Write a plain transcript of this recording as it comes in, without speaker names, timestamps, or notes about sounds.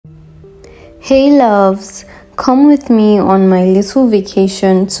Hey loves, come with me on my little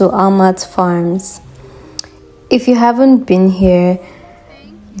vacation to Almat Farms. If you haven't been here,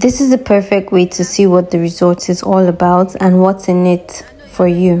 this is the perfect way to see what the resort is all about and what's in it for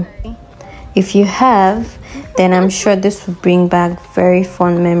you. If you have, then I'm sure this will bring back very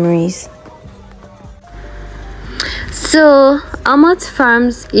fond memories. So, Almat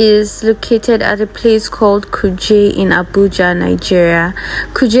Farms is located at a place called Kuje in Abuja, Nigeria.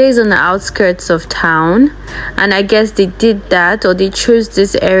 Kuje is on the outskirts of town, and I guess they did that, or they chose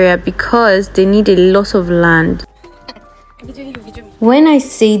this area because they need a lot of land. When I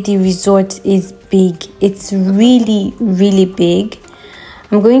say the resort is big, it's really, really big.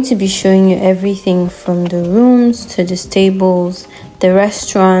 I'm going to be showing you everything from the rooms to the stables, the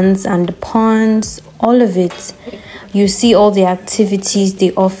restaurants and the ponds, all of it. You see all the activities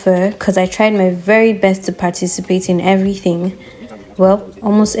they offer because I tried my very best to participate in everything. Well,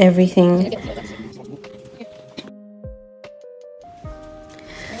 almost everything.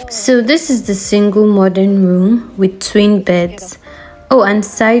 So this is the single modern room with twin beds. Oh, and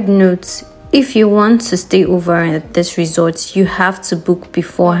side note, if you want to stay over at this resort, you have to book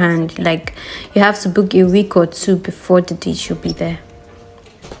beforehand. Like, you have to book a week or two before the date you'll be there.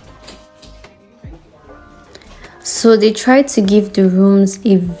 So they try to give the rooms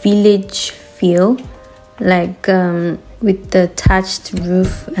a village feel, like with the thatched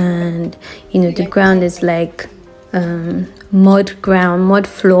roof, and the ground is like mud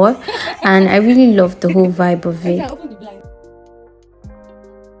floor, and I really love the whole vibe of it.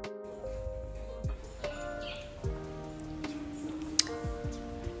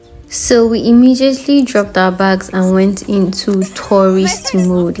 So we immediately dropped our bags and went into tourist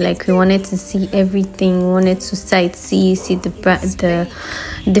mode. Like, we wanted to see everything, we wanted to sightsee, see the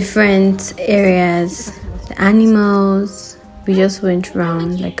different areas, the animals. We just went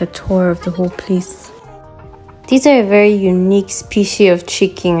around like a tour of the whole place. These are a very unique species of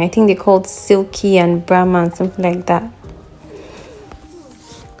chicken. I think they're called Silky and Brahman, something like that.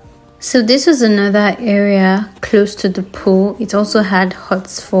 So this was another area close to the pool. It also had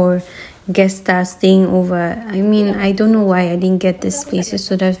huts for guests that are staying over. I mean, I don't know why I didn't get this spaces.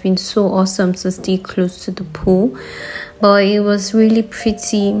 So that's been so awesome to stay close to the pool. But it was really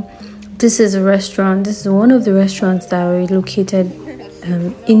pretty. This is a restaurant. This is one of the restaurants that are located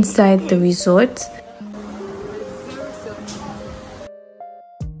inside the resort.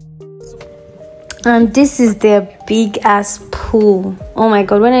 And this is their big ass pool. Oh my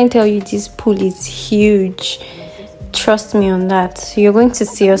god, when I tell you this pool is huge, trust me on that. So you're going to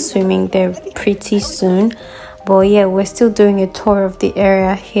see us swimming there pretty soon. But yeah, we're still doing a tour of the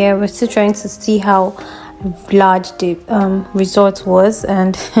area here. We're still trying to see how large the resort was,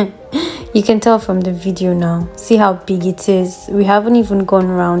 and you can tell from the video now. See how big it is. We haven't even gone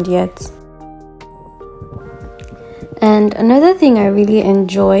around yet. And another thing I really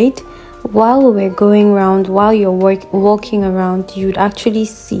enjoyed, while we were going around, while you're walking around, you'd actually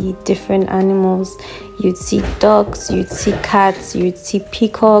see different animals. You'd see ducks, you'd see cats, you'd see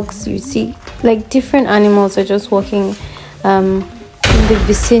peacocks, you'd see like different animals are just walking in the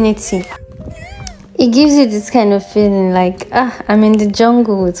vicinity. It gives you this kind of feeling like, I'm in the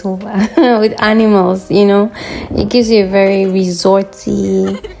jungle with with animals, It gives you a very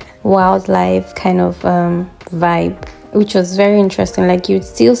resorty, wildlife kind of vibe, which was very interesting. Like, you'd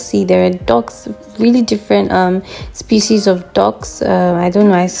still see there are ducks, really different species of ducks. I don't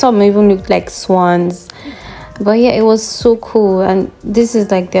know, some even looked like swans. But yeah, it was so cool. And this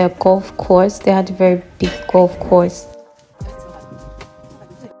is like their golf course. They had a very big golf course.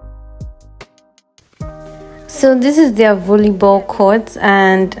 So this is their volleyball court,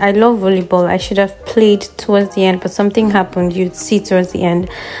 and I love volleyball. I should have played towards the end, but something happened. You'd see towards the end.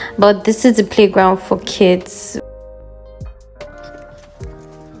 But this is the playground for kids.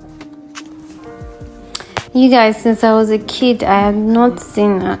 You guys, since I was a kid, I had not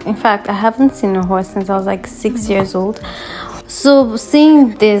seen, in fact, I haven't seen a horse since I was like 6 years old. So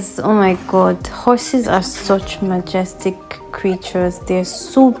seeing this, oh my god, horses are such majestic creatures. They're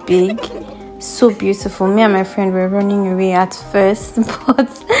so big, so beautiful. Me and my friend were running away at first,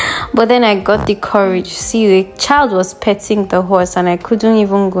 but then I got the courage. See, the child was petting the horse and I couldn't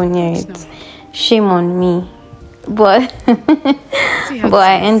even go near it. Shame on me. But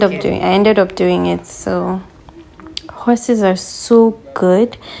I ended up doing it. So horses are so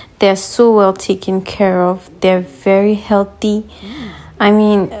good. They're so well taken care of. They're very healthy. I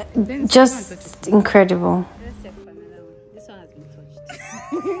mean, just incredible. This one has been touched.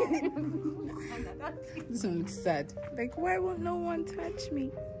 This one looks sad. Like, why won't no one touch me?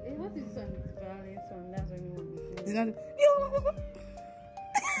 What is this one? It's violent one. That's what you want. It's not.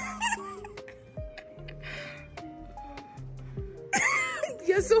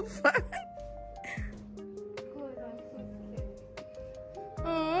 You're so fine.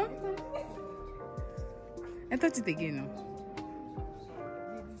 Oh, I touch it again. No?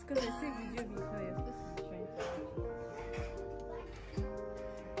 It's because I see video before you're supposed to be trying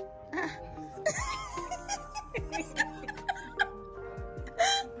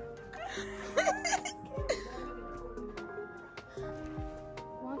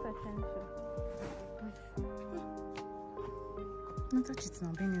What's attention? Don't touch it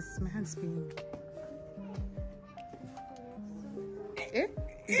now, Benny. My hand's spinning. Eh?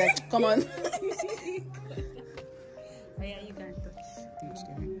 He's like, come on. Oh, yeah, you can touch.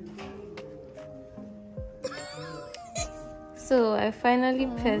 So I finally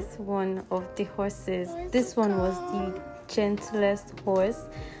pet one of the horses. This one was the gentlest horse.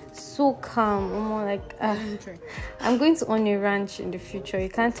 So calm, almost like I'm going to own a ranch in the future. You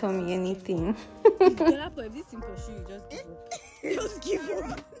can't tell me anything. If this thing pursue you, just give up. Just give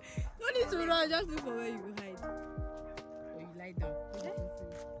up. No need to run, just look for where you will hide. Or you lie down.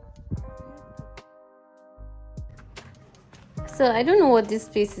 So I don't know what this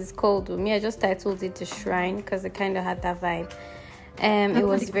place is called. Me, I just titled it the Shrine because it kind of had that vibe. It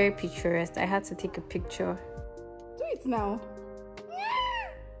was very picturesque. I had to take a picture. Do it now.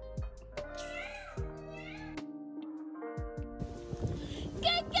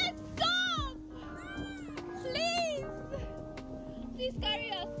 Stop! Please! Please carry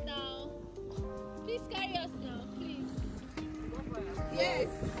us now. Please carry us now, please. Yes.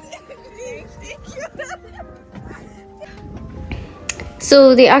 Thank you.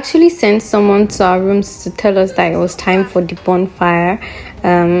 So they actually sent someone to our rooms to tell us that it was time for the bonfire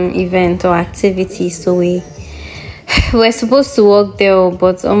event or activity. So we were supposed to walk there,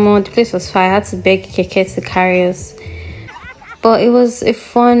 but the place was far. I had to beg Keke to carry us. But it was a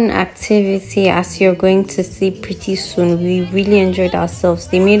fun activity, as you're going to see pretty soon. We really enjoyed ourselves.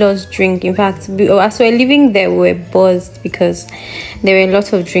 They made us drink. In fact, as we were leaving there, we were buzzed because there were a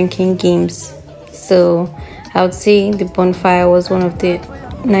lot of drinking games. So I would say the bonfire was one of the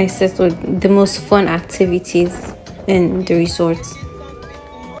nicest or the most fun activities in the resort.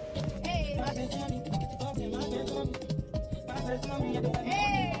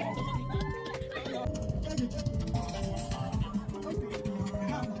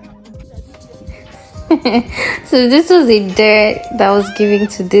 So this was a dare that was given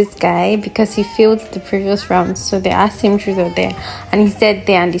to this guy because he failed the previous round. So they asked him truth or dare, and he said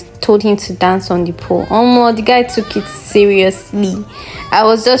there, and they told him to dance on the pole. The guy took it seriously. I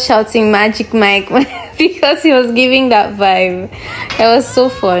was just shouting Magic Mike because he was giving that vibe. It was so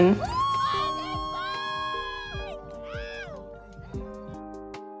fun.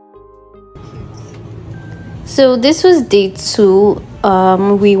 So this was day 2.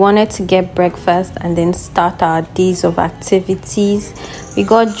 We wanted to get breakfast and then start our days of activities. We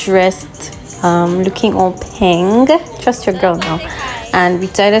got dressed, looking all pink. Trust your girl now. And we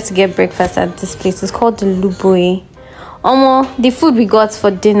decided to get breakfast at this place. It's called the Lubui. The food we got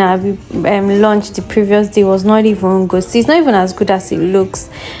for dinner, lunch the previous day was not even good. See, it's not even as good as it looks.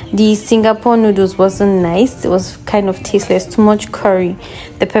 The Singapore noodles wasn't nice. It was kind of tasteless. Too much curry.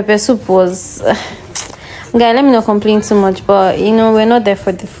 The pepper soup was... Guy, let me not complain too much, but we're not there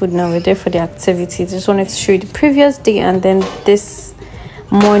for the food now. We're there for the activity. Just wanted to show you the previous day, and then this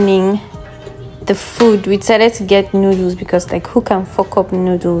morning the food. We decided to get noodles because who can fuck up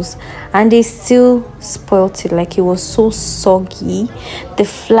noodles? And they still spoiled it. It was so soggy. The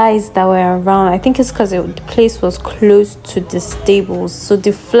flies that were around, I think it's because the place was close to the stables, so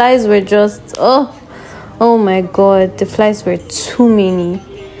the flies were just oh my god, the flies were too many.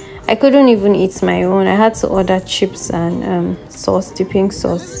 I couldn't even eat my own. I had to order chips and dipping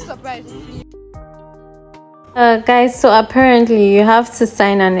sauce. Guys, so apparently you have to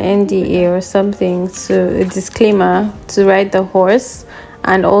sign an NDA or something, a disclaimer to ride the horse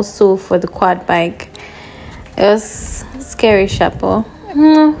and also for the quad bike. It was scary, Chapo.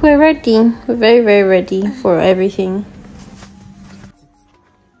 We're ready. We're very, very ready for everything.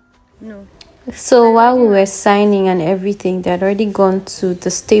 No. So while we were signing and everything, they had already gone to the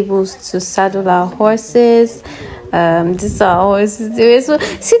stables to saddle our horses. These are our horses.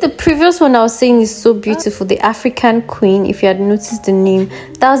 See, the previous one I was saying is so beautiful. The African Queen, if you had noticed the name,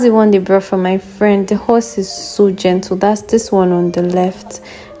 that was the one they brought from my friend. The horse is so gentle. That's this one on the left.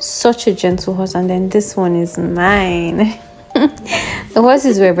 Such a gentle horse. And then this one is mine. The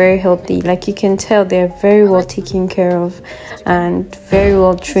horses were very healthy. You can tell, they're very well taken care of and very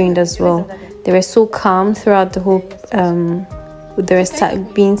well trained as well. They were so calm throughout the whole they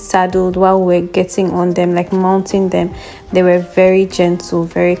were being saddled while we were getting on them, mounting them. They were very gentle,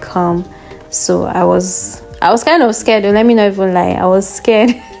 very calm. So I was I was kind of scared. Let me not even lie. I was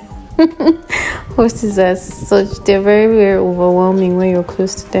scared. Horses are they're very, very overwhelming when you're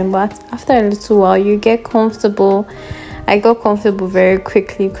close to them. But after a little while, you get comfortable. I got comfortable very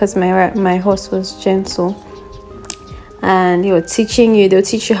quickly because my horse was gentle. And they'll teach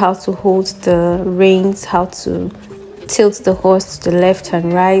you how to hold the reins, how to tilt the horse to the left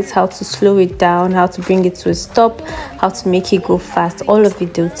and right, how to slow it down, how to bring it to a stop, how to make it go fast. All of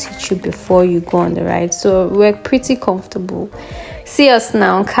it they'll teach you before you go on the ride. So we're pretty comfortable. See us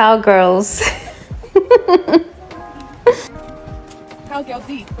now, cowgirls. Cowgirl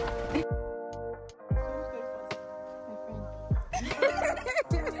D.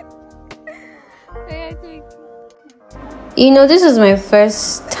 You know, this is my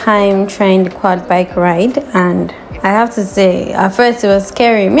first time trying the quad bike ride, and I have to say, at first it was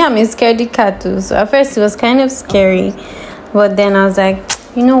scary. Me, I'm a scaredy cat too, so at first it was kind of scary. But then I was like,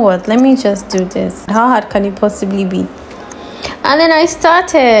 you know what, let me just do this. How hard can it possibly be? And then I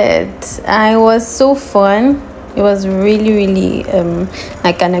started. It was so fun. It was really, really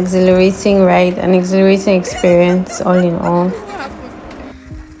like an exhilarating ride, an exhilarating experience all in all.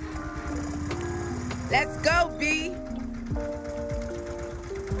 Let's go, B.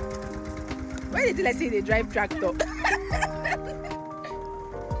 Why did I say they drive tractor?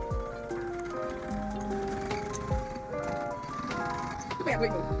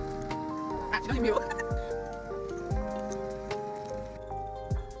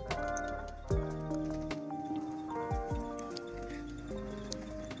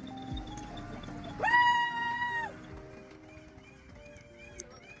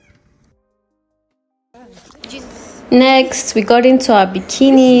 Next, we got into our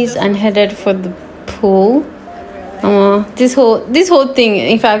bikinis and headed for the pool. This whole thing,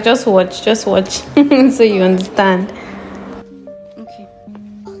 in fact, just watch so you understand. Okay.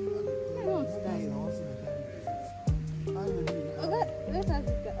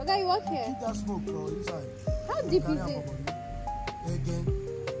 Okay, you walk here. How deep is it?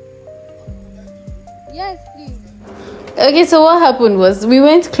 Yes, please. Okay, so what happened was we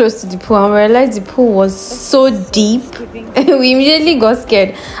went close to the pool and realized the pool was so deep. We immediately got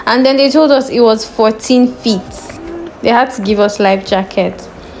scared, and then they told us it was 14 feet. They had to give us life jackets.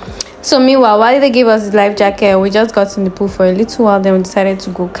 So meanwhile, while they gave us the life jacket, we just got in the pool for a little while. Then we decided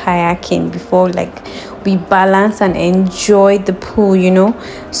to go kayaking before we balance and enjoy the pool, you know.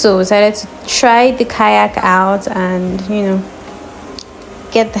 So we decided to try the kayak out and, you know,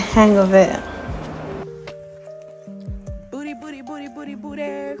 get the hang of it. Booty, booty, booty, booty,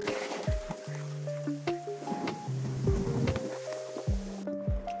 booty.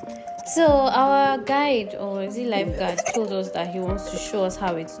 So our guide, or is it lifeguard, told us that he wants to show us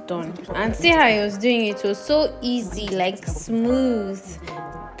how it's done. And see how he was doing it. It was so easy, like smooth.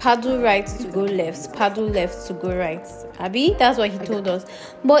 Paddle right to go left, paddle left to go right. Abi, that's what he told us.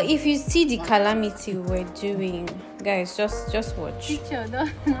 But if you see the calamity we're doing, guys, just watch. Picture, no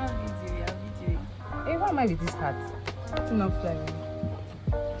video. Hey, what am I with this hat? To not fly.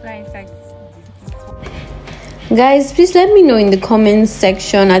 Fly inside. Guys, please let me know in the comments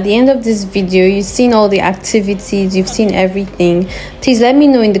section. At the end of this video, you've seen all the activities, you've seen everything. Please let me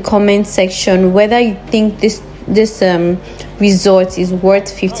know in the comment section whether you think this resort is worth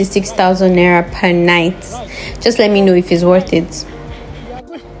 56,000 naira per night. Just let me know if it's worth it.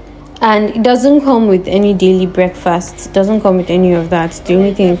 And it doesn't come with any daily breakfast. It doesn't come with any of that. The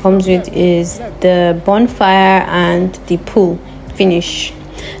only thing it comes with is the bonfire and the pool. Finish.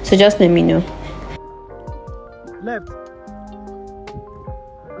 So just let me know. Left.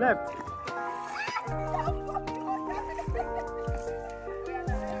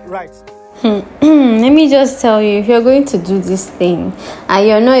 Right. Let me just tell you, if you're going to do this thing and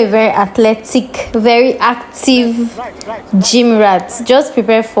you're not a very athletic, very active gym rat, just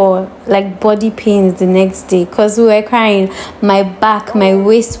prepare for like body pains the next day, because we were crying. My back, my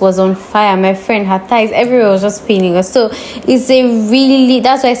waist was on fire, my friend, her thighs, everywhere was just paining us. So it's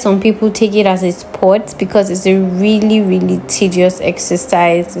that's why some people take it as a sport, because it's a really tedious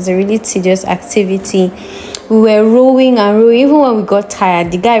exercise. It's a really tedious activity. We were rowing and rowing. Even when we got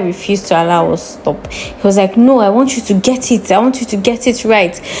tired, the guy refused to allow us stop. He was like, no, I want you to get it. I want you to get it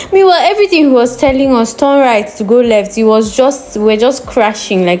right. Meanwhile, everything he was telling us, turn right to go left, we were just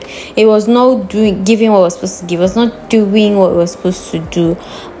crashing. Like, it was not giving what it was supposed to give. It was not doing what it was supposed to do.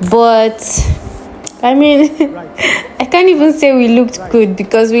 But I mean, I can't even say we looked good,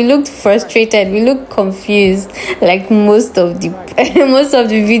 because we looked frustrated, we looked confused. Like most of the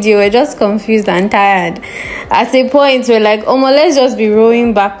video, we're just confused and tired. At a point, we're like, let's just be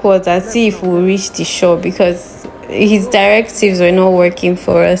rowing backwards and see if we'll reach the shore, because his directives were not working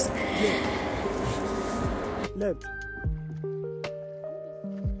for us.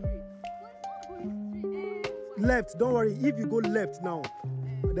 left. Don't worry. If you go left now,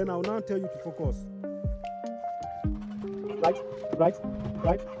 then I will now tell you to focus. Right, right,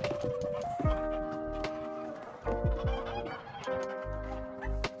 right.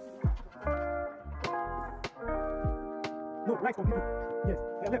 No, right completely. Yes.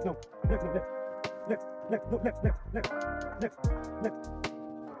 Yeah, left now. Left now. Left. Left. Left. No, left. Left. Left. Left. Left. Left.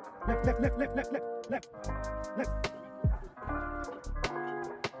 Left. Left. Left. Left. Left. Left.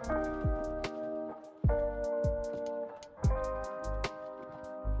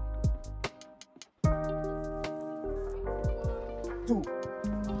 2.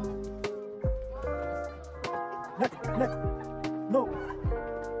 Left. Left. No.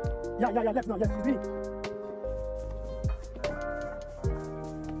 Yeah. Left now. Yes. She's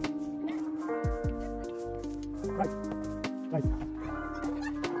Right. Right.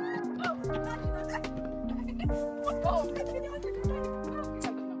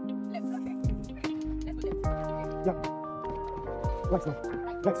 Yeah. Right now.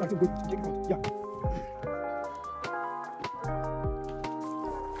 Right. Good. Take it out. Yeah.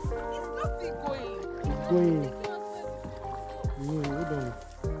 It's nothing going. Going. Hold on.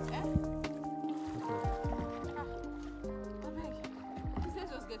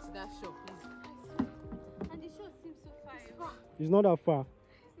 Let's just get to that shop, please. And the show seems so far. It's not that far.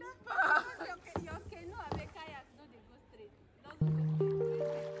 Your canoe and the kayak no dey go straight. Which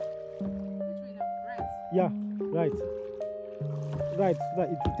way now? Right. Yeah. Right. Right. So that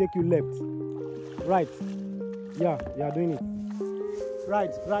it will take you left. Right. Yeah. You are doing it.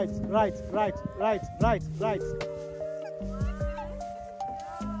 Right. Right. Right. Right. Right. Right. Right.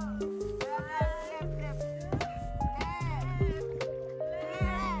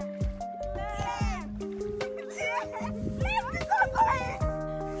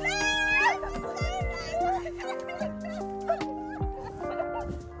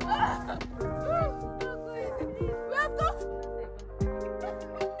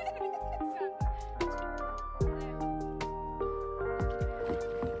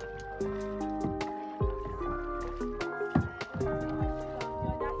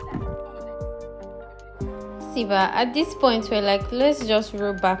 See, but at this point we're like, let's just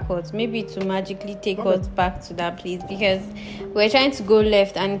roll backwards, maybe to magically take us back to that place, because we're trying to go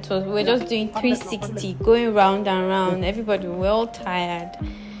left and we're just doing 360, going round and round. Everybody, we're all tired.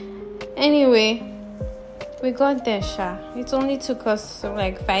 Anyway, we got there, Sha. It only took us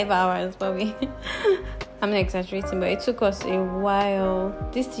like 5 hours, but I'm not exaggerating, but it took us a while.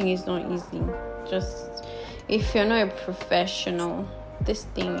 This thing is not easy. Just if you're not a professional, this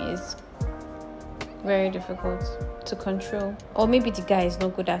thing is very difficult to control, or maybe the guy is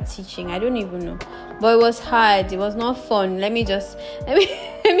not good at teaching. I don't even know, but it was hard. It was not fun. Let me just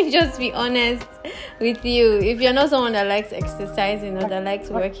be honest with you. If you're not someone that likes exercising or that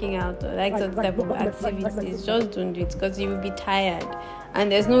likes working out or likes those type of activities, just don't do it, because you will be tired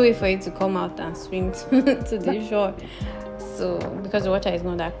and there's no way for you to come out and swim to the shore. So because the water is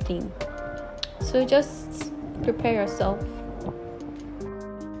not that clean, so just prepare yourself.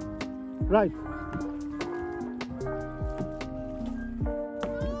 Right.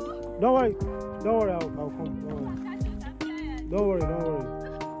 Don't worry, I'll come. Don't worry.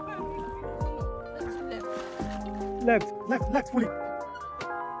 Left, fully.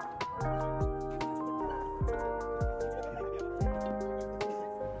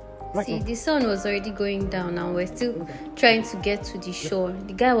 Right. See, the sun was already going down and we're still trying to get to the shore.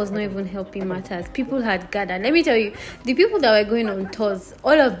 The guy was not even helping matters. People had gathered. Let me tell you, the people that were going on tours,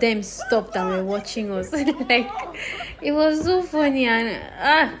 all of them stopped and were watching us. Like, it was so funny, and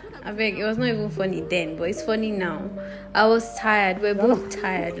I beg, it was not even funny then, but it's funny now. I was tired. We're both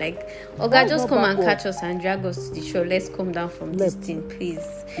tired. Like, Oga, just come and catch us and drag us to the shore. Let's come down from this thing, please.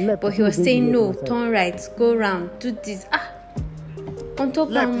 But he was saying, no, turn right, go round, do this. On top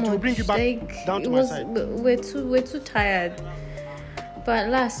left, how much? Bring you back like, down to it my was, side. we're too tired. But at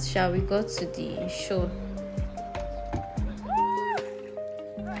last, we got to the shore.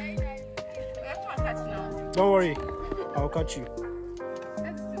 Don't worry, I'll catch you.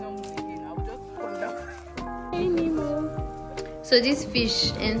 So this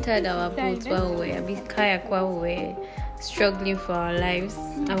fish entered our boat while we were kayak while we were struggling for our lives,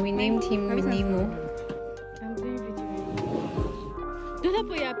 and we named him Nemo. I'm doing video. The other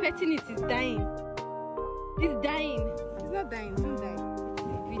boy you're petting it is dying. It's dying. It's not dying. It's not dying.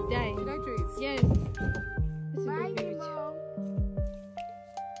 We die. Should I throw it? Yes. This Bye, is good. Nemo.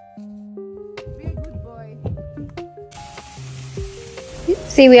 Be a good boy.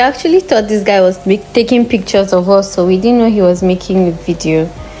 See, we actually thought this guy was taking pictures of us, so we didn't know he was making a video.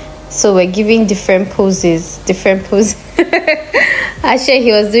 So we're giving different poses. Actually,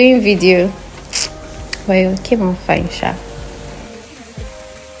 he was doing video. but it came out fine, sha.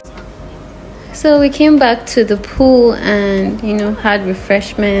 So we came back to the pool and had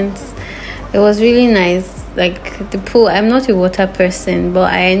refreshments. It was really nice. Like the pool, I'm not a water person,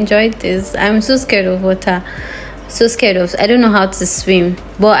 but I enjoyed this. I'm so scared of water, I don't know how to swim,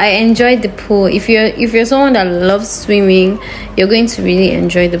 but I enjoyed the pool. If you're someone that loves swimming, you're going to really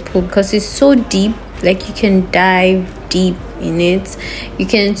enjoy the pool because it's so deep. Like you can dive deep in it, you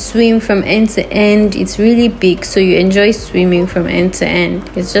can swim from end to end. It's really big, so you enjoy swimming from end to end.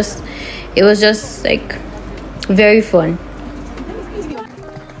 It was just like very fun.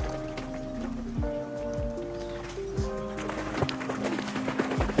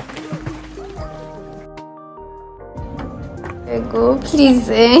 Go, please.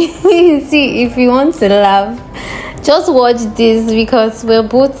 See, if you want to laugh, just watch this because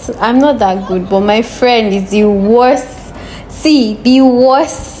I'm not that good, but my friend is the worst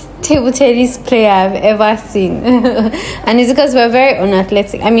table tennis player I've ever seen. And it's because we're very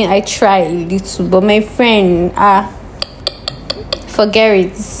unathletic. I mean, I try a little, but my friend, forget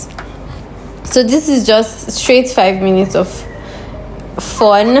it. So this is just straight 5 minutes of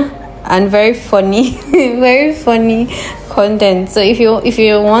fun and very funny very funny content. So if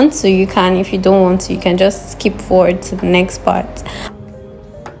you want to, you can. If you don't want to, you can just skip forward to the next part.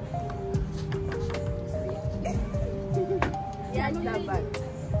 Yeah, it's that bad.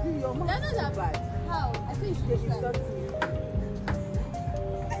 Your mom is that bad. How? I think she should start to.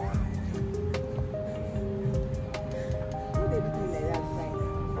 Who they do like that? Like,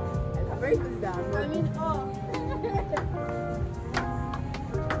 I'm very good down. I mean,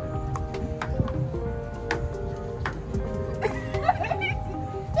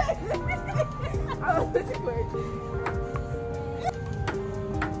 I was waiting for it.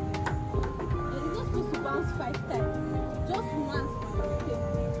 It's not supposed to bounce 5 times. Just once on your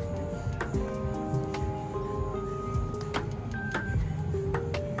table.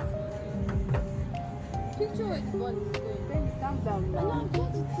 Picture where the ball is going. Then calm down now. I know, I'm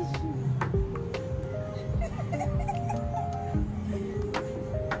going to teach you.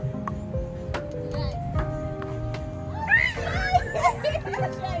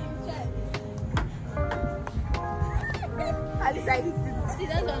 At least I need to see,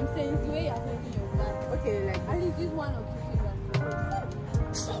 that's what I'm saying. It's the way you're holding your back. Okay, like at least use 1 or 2 fingers.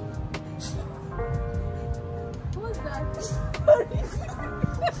 What's that? Sorry.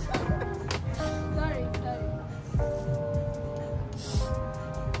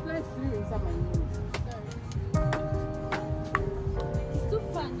 Let's flew inside my nose. Sorry. It's too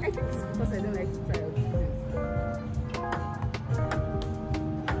fun. I think it's because I don't like to try out things.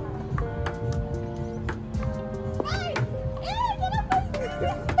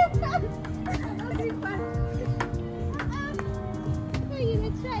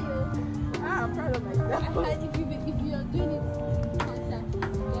 I'm proud of myself. If you're doing it constantly,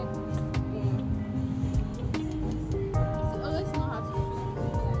 so always know how to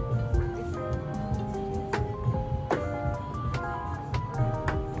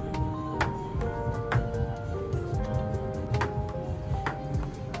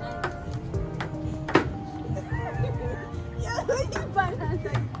balance.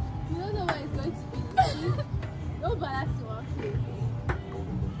 You don't know where it's going to be. Don't balance to one place.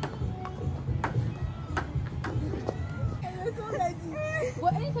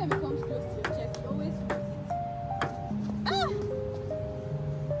 But anytime it comes close to your chest, you always lose it.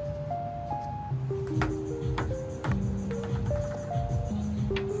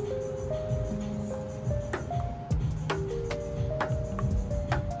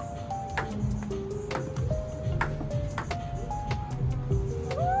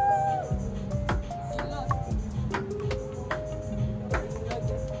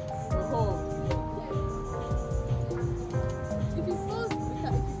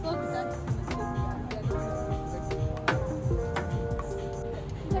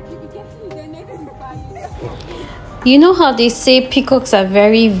 You know how they say peacocks are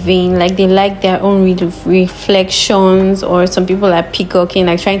very vain, like they like their own reflections, or some people are peacocking,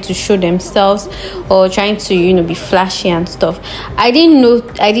 like trying to show themselves or trying to be flashy and stuff. I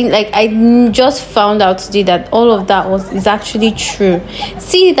just found out today that all of that is actually true.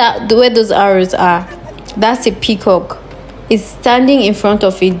 See that where those arrows are, that's a peacock. It's standing in front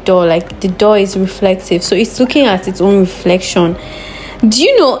of a door, like the door is reflective, so it's looking at its own reflection. Do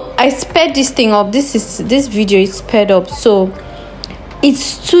you know I sped this thing up? This video is sped up, so it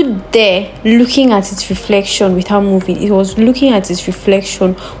stood there looking at its reflection without moving. It was looking at its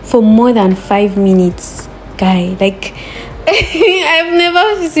reflection for more than 5 minutes, guy. Like I've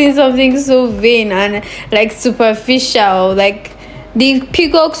never seen something so vain and like superficial. Like The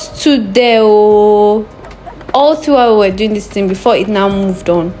peacock stood there all throughout we were doing this thing before it now moved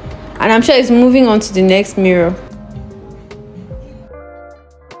on, and I'm sure it's moving on to the next mirror.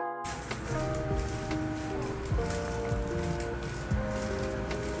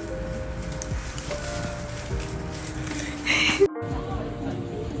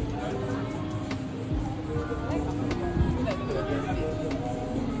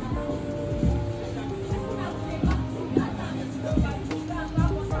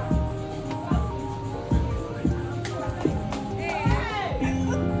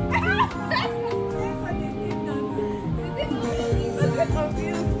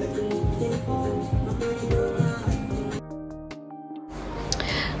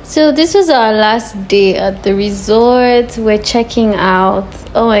 So this was our last day at the resort. We're checking out.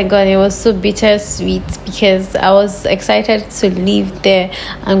 Oh my god, it was so bittersweet because I was excited to leave there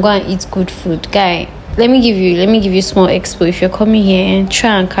and go and eat good food. Guy, let me give you small expo. If you're coming here, and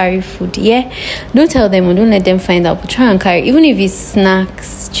try and carry food. Yeah, don't tell them or don't let them find out, but try and carry, even if it's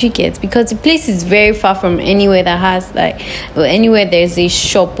snacks, tickets, because the place is very far from anywhere that has anywhere there's a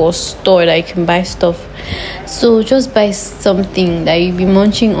shop or store that you can buy stuff. So just buy something that you'll be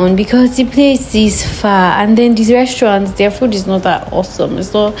munching on, because the place is far, and then these restaurants, their food is not that awesome.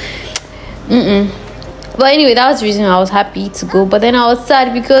 It's not But anyway, that was the reason I was happy to go. But then I was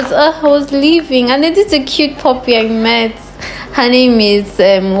sad because I was leaving. And then this is a cute puppy I met. Her name is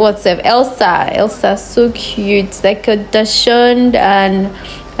Elsa. Elsa, so cute. Like a Dachshund and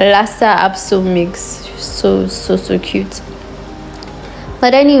Lhasa Apso mix. So cute.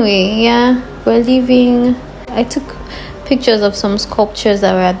 But anyway, yeah, we're leaving. I took pictures of some sculptures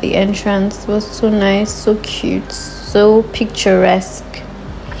that were at the entrance. It was so nice, so cute, so picturesque.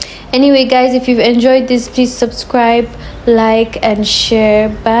 Anyway, guys, if you've enjoyed this, please subscribe, like, and share.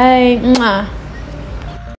 Bye. Mwah.